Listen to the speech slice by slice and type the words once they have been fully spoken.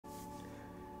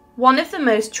One of the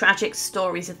most tragic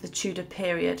stories of the Tudor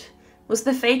period was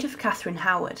the fate of Catherine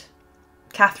Howard.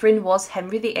 Catherine was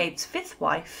Henry VIII's fifth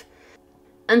wife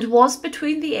and was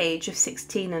between the age of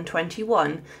 16 and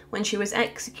 21 when she was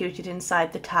executed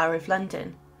inside the Tower of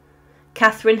London.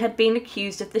 Catherine had been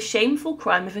accused of the shameful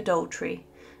crime of adultery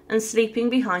and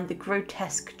sleeping behind the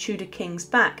grotesque Tudor King's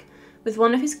back with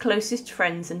one of his closest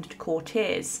friends and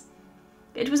courtiers.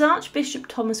 It was Archbishop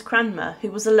Thomas Cranmer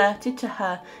who was alerted to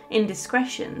her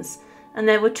indiscretions, and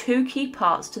there were two key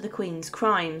parts to the Queen's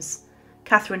crimes.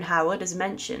 Catherine Howard, as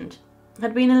mentioned,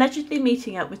 had been allegedly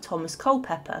meeting up with Thomas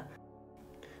Culpeper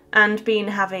and been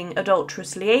having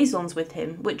adulterous liaisons with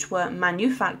him, which were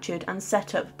manufactured and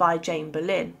set up by Jane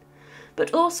Boleyn.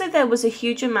 But also there was a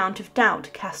huge amount of doubt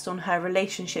cast on her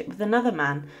relationship with another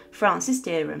man, Francis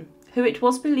Dereham, who it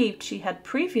was believed she had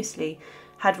previously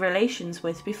had relations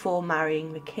with before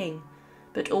marrying the king,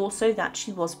 but also that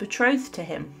she was betrothed to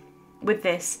him. With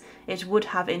this, it would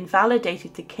have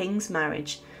invalidated the king's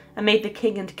marriage and made the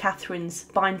king and Catherine's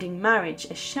binding marriage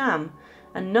a sham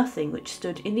and nothing which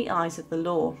stood in the eyes of the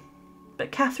law.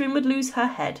 But Catherine would lose her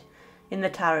head in the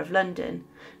Tower of London,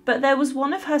 but there was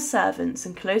one of her servants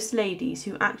and close ladies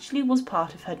who actually was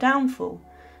part of her downfall,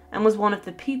 and was one of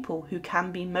the people who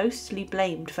can be mostly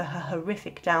blamed for her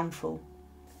horrific downfall.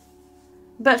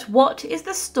 But what is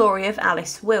the story of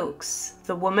Alice Wilkes,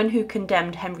 the woman who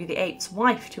condemned Henry VIII's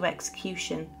wife to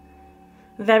execution?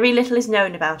 Very little is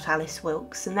known about Alice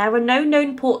Wilkes, and there are no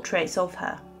known portraits of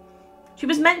her. She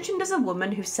was mentioned as a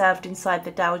woman who served inside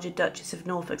the Dowager Duchess of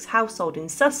Norfolk's household in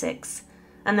Sussex,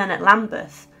 and then at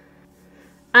Lambeth.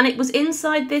 And it was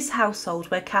inside this household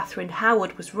where Catherine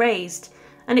Howard was raised,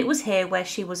 and it was here where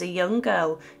she was a young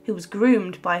girl who was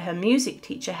groomed by her music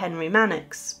teacher Henry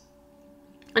Manox,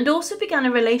 and also began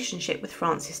a relationship with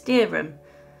Francis Dereham.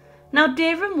 Now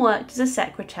Dereham worked as a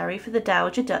secretary for the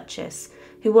Dowager Duchess,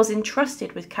 who was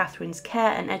entrusted with Catherine's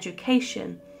care and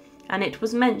education, and it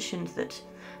was mentioned that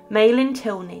Maylin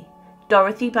Tilney,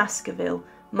 Dorothy Baskerville,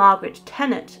 Margaret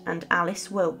Tennant and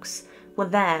Alice Wilkes were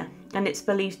there, and it's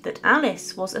believed that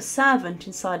Alice was a servant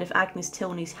inside of Agnes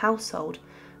Tilney's household,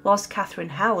 whilst Catherine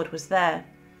Howard was there.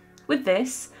 With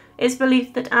this, it's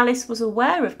believed that Alice was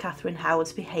aware of Catherine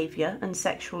Howard's behaviour and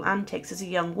sexual antics as a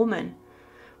young woman.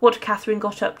 What Catherine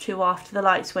got up to after the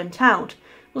lights went out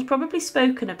was probably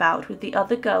spoken about with the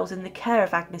other girls in the care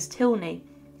of Agnes Tilney,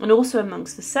 and also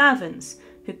amongst the servants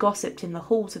who gossiped in the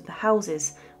halls of the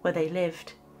houses where they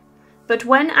lived. But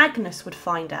when Agnes would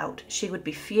find out, she would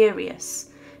be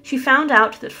furious. She found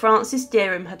out that Francis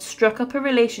Dereham had struck up a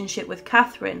relationship with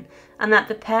Catherine, and that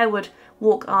the pair would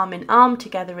walk arm in arm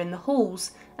together in the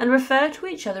halls and refer to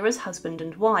each other as husband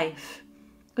and wife.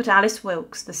 But Alice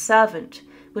Wilkes, the servant,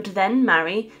 would then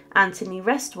marry Anthony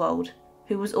Restwold,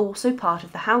 who was also part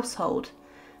of the household,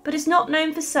 but is not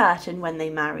known for certain when they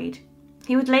married.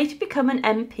 He would later become an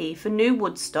MP for New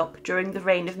Woodstock during the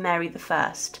reign of Mary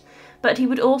I, but he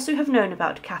would also have known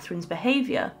about Catherine's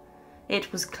behaviour.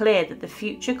 It was clear that the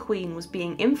future queen was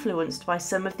being influenced by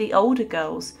some of the older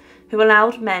girls who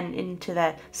allowed men into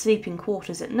their sleeping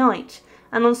quarters at night,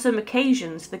 and on some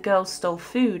occasions the girls stole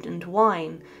food and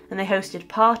wine, and they hosted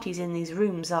parties in these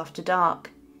rooms after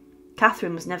dark.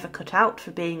 Catherine was never cut out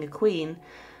for being a queen,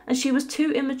 as she was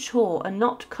too immature and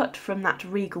not cut from that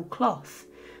regal cloth.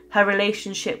 Her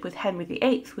relationship with Henry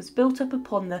VIII was built up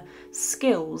upon the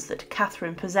skills that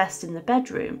Catherine possessed in the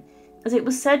bedroom, as it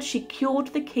was said she cured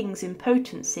the king's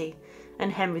impotency,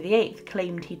 and Henry VIII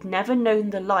claimed he'd never known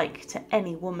the like to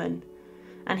any woman,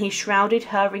 and he shrouded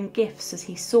her in gifts as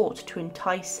he sought to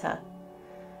entice her.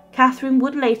 Catherine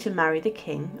would later marry the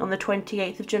king on the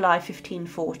 28th of July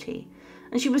 1540,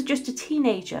 and she was just a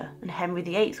teenager, and Henry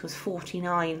VIII was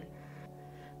 49.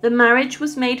 The marriage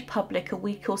was made public a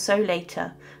week or so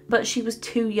later, but she was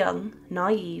too young,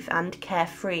 naive and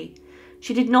carefree.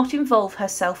 She did not involve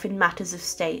herself in matters of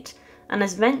state, and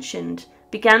as mentioned,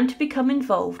 began to become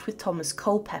involved with Thomas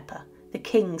Culpeper, the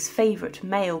king's favourite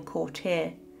male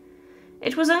courtier.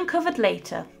 It was uncovered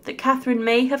later that Catherine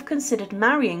may have considered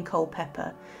marrying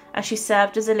Culpeper, as she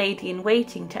served as a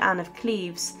lady-in-waiting to Anne of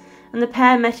Cleves, and the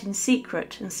pair met in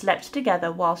secret and slept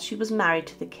together whilst she was married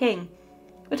to the king.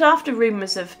 But after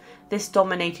rumours of this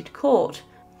dominated court,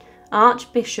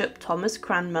 Archbishop Thomas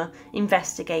Cranmer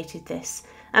investigated this,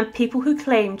 and people who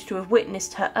claimed to have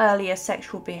witnessed her earlier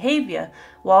sexual behaviour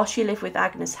while she lived with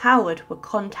Agnes Howard were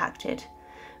contacted.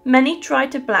 Many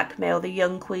tried to blackmail the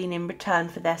young queen in return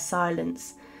for their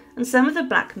silence, and some of the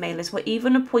blackmailers were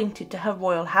even appointed to her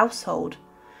royal household.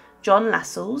 John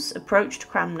Lascelles approached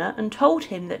Cranmer and told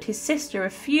him that his sister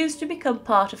refused to become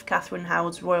part of Catherine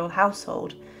Howard's royal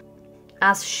household.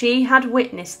 as she had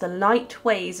witnessed the light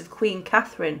ways of Queen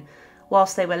Catheirne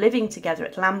whilst they were living together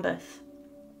at Lambeth.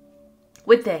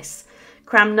 With this,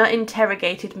 Cranmer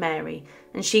interrogated Mary,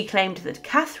 and she claimed that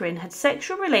Catheirne had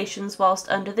sexual relations whilst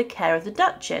under the care of the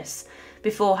Duchess,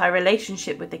 before her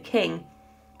relationship with the king.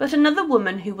 But another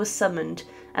woman who was summoned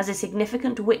as a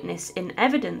significant witness in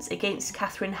evidence against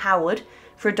Catherine Howard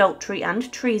for adultery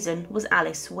and treason was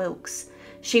Alice Wilkes.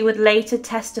 She would later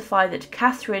testify that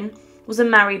Catheirne was a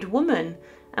married woman,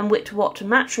 and what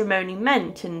matrimony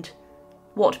meant and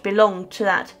what belonged to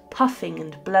that puffing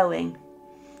and blowing.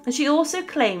 And she also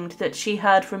claimed that she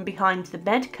heard from behind the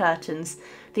bed curtains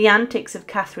the antics of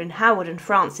Catherine Howard and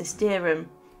Francis Dereham.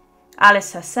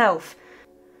 Alice herself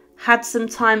had some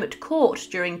time at court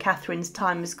during Catherine's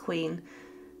time as queen,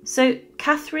 so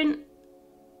Catherine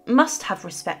must have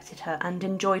respected her and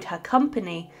enjoyed her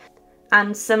company,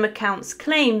 and some accounts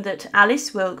claim that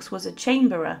Alice Wilkes was a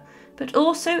chamberer, but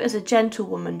also as a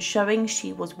gentlewoman, showing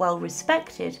she was well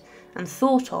respected and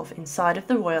thought of inside of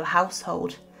the royal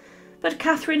household. But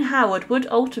Catherine Howard would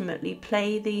ultimately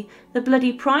pay the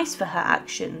bloody price for her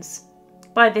actions.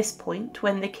 By this point,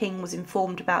 when the king was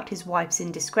informed about his wife's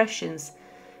indiscretions,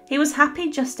 he was happy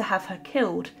just to have her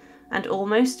killed and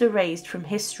almost erased from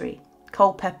history.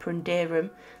 Culpeper and Dereham,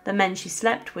 the men she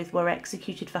slept with, were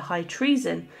executed for high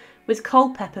treason, with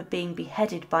Culpeper being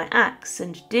beheaded by axe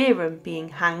and Dereham being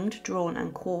hanged, drawn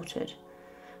and quartered.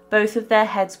 Both of their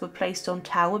heads were placed on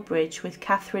Tower Bridge, with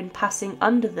Catherine passing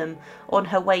under them on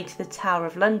her way to the Tower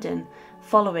of London,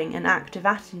 following an act of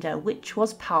attainder which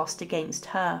was passed against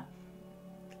her.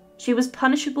 She was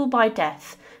punishable by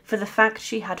death for the fact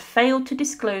she had failed to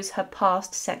disclose her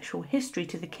past sexual history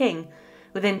to the king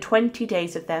within 20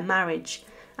 days of their marriage,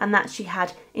 and that she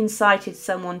had incited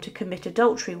someone to commit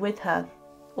adultery with her.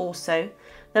 Also,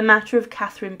 the matter of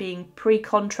Catherine being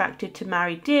pre-contracted to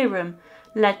marry Dereham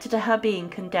led to her being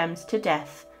condemned to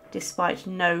death, despite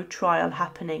no trial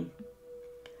happening.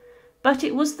 But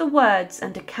it was the words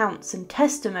and accounts and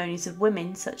testimonies of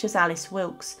women such as Alice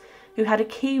Wilkes who had a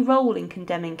key role in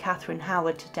condemning Catherine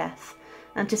Howard to death,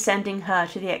 and to sending her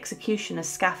to the executioner's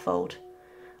scaffold.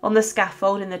 On the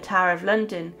scaffold in the Tower of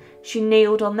London, she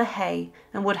kneeled on the hay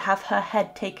and would have her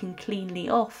head taken cleanly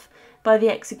off by the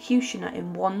executioner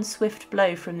in one swift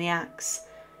blow from the axe.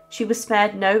 She was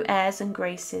spared no airs and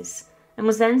graces, and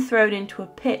was then thrown into a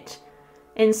pit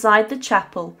inside the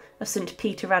chapel of St.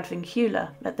 Peter Advincula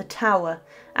at the Tower,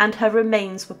 and her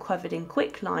remains were covered in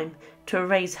quicklime to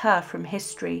erase her from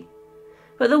history.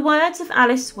 But the words of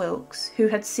Alice Wilkes, who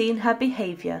had seen her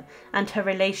behaviour and her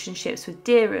relationships with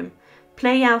Dereham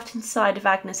play out inside of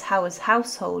Agnes Howard's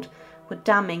household, were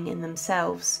damning in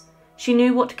themselves. She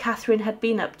knew what Catherine had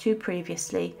been up to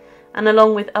previously, and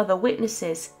along with other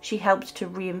witnesses, she helped to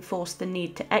reinforce the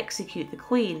need to execute the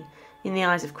Queen in the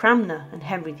eyes of Cranmer and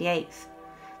Henry VIII.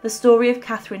 The story of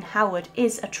Catherine Howard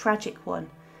is a tragic one,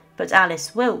 but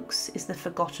Alice Wilkes is the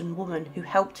forgotten woman who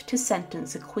helped to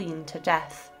sentence a queen to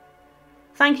death.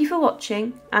 Thank you for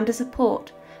watching, and to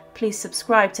support, please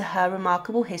subscribe to Her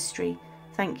Remarkable History.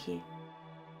 Thank you.